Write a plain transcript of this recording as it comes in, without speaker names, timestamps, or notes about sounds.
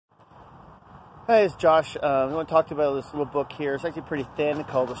Hi, it's Josh. I want to talk to you about this little book here. It's actually pretty thin,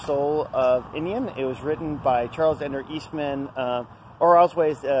 called The Soul of Indian. It was written by Charles Ender Eastman, or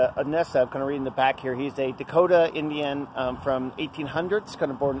elsewise Anessa. I'm kind of reading the back here. He's a Dakota Indian from 1800s,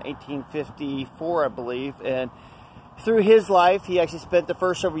 kind of born in 1854, I believe. And through his life, he actually spent the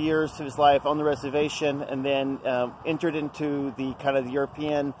first several years of his life on the reservation, and then entered into the kind of the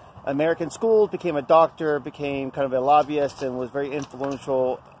European American schools, became a doctor, became kind of a lobbyist, and was very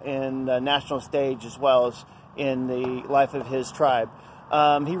influential in the national stage as well as in the life of his tribe.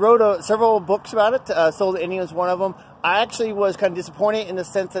 He wrote several books about it. Soul of the Indian is one of them. I actually was kind of disappointed in the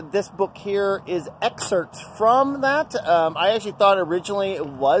sense that this book here is excerpts from that. I actually thought originally it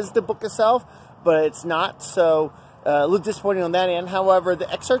was the book itself, but it's not, so a little disappointing on that end. However,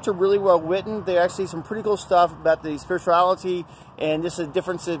 the excerpts are really well written. They're actually some pretty cool stuff about the spirituality and just the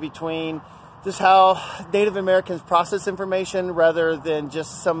differences between just how Native Americans process information rather than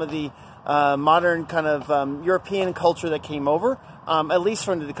just some of the modern kind of European culture that came over, at least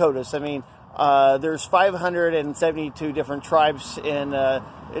from the Dakotas. I mean, there's 572 different tribes in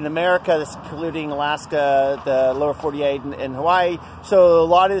America, that's including Alaska, the lower 48, and Hawaii. So a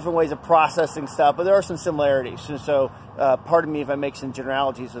lot of different ways of processing stuff, but there are some similarities. And so pardon me if I make some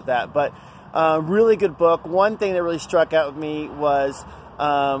generalities with that. But really good book. One thing that really struck out with me was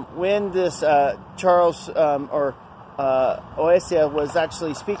when this Charles Ohíye S'a was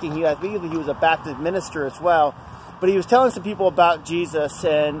actually speaking. I believe he was a Baptist minister as well. But he was telling some people about Jesus,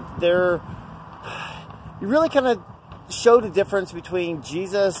 and he really kind of showed the difference between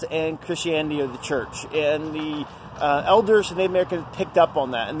Jesus and Christianity or the church. And the elders and Native Americans picked up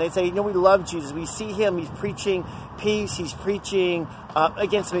on that. And they say, we love Jesus. We see him. He's preaching peace. He's preaching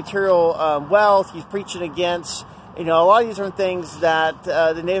against material wealth. He's preaching against, a lot of these different things that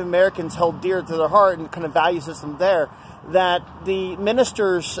the Native Americans held dear to their heart and kind of value system there, that the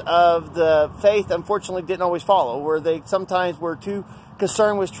ministers of the faith unfortunately didn't always follow, where they sometimes were too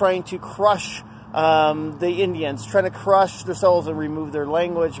concerned with trying to crush the Indians, trying to crush their souls and remove their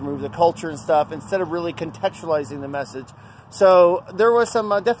language, remove their culture and stuff, instead of really contextualizing the message. So there was some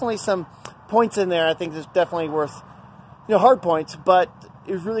definitely some points in there I think that's definitely worth, hard points, but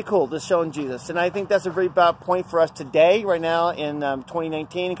it was really cool, just showing Jesus. And I think that's a very bad point for us today, right now in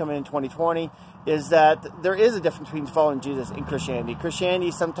 2019, coming in 2020, is that there is a difference between following Jesus and Christianity.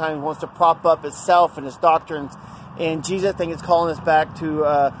 Christianity sometimes wants to prop up itself and its doctrines, and Jesus, I think, is calling us back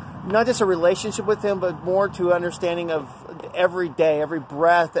to not just a relationship with him, but more to understanding of every day, every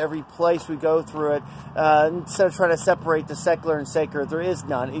breath, every place we go through it. Instead of trying to separate the secular and sacred, there is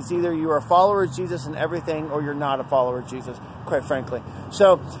none. It's either you are a follower of Jesus in everything, or you're not a follower of Jesus, quite frankly.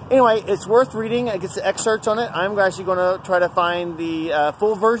 So anyway, it's worth reading. I get the excerpts on it. I'm actually going to try to find the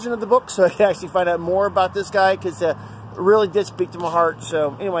full version of the book so I can actually find out more about this guy, because it really did speak to my heart.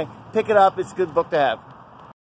 So anyway, pick it up. It's a good book to have.